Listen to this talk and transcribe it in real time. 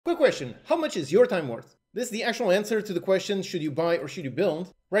Quick question, how much is your time worth? This is the actual answer to the question, should you buy or should you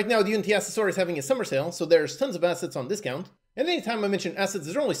build? Right now, the Unity Asset Store is having a summer sale, so there's tons of assets on discount. And anytime I mention assets,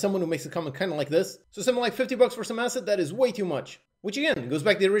 there's only someone who makes a comment kind of like this. So something like 50 bucks for some asset, that is way too much. Which again, goes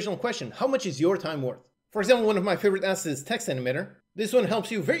back to the original question, how much is your time worth? For example, one of my favorite assets is Text Animator. This one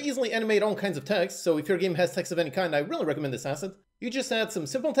helps you very easily animate all kinds of text, so if your game has text of any kind, I really recommend this asset. You just add some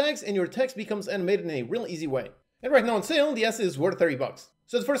simple tags and your text becomes animated in a real easy way. And right now on sale, the asset is worth 30 bucks.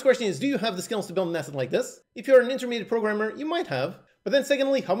 So the first question is, do you have the skills to build an asset like this? If you're an intermediate programmer, you might have. But then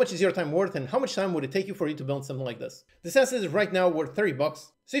secondly, how much is your time worth and how much time would it take you for you to build something like this? This asset is right now worth 30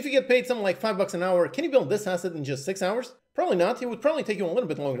 bucks. So if you get paid something like 5 bucks an hour, can you build this asset in just 6 hours? Probably not. It would probably take you a little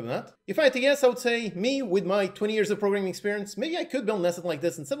bit longer than that. If I had to guess, I would say me, with my 20 years of programming experience, maybe I could build an asset like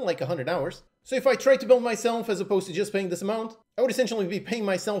this in something like 100 hours. So if I tried to build myself as opposed to just paying this amount, I would essentially be paying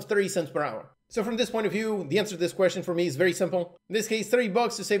myself 30 cents per hour. So from this point of view, the answer to this question for me is very simple. In this case, 30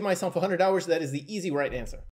 bucks to save myself 100 hours, that is the easy right answer.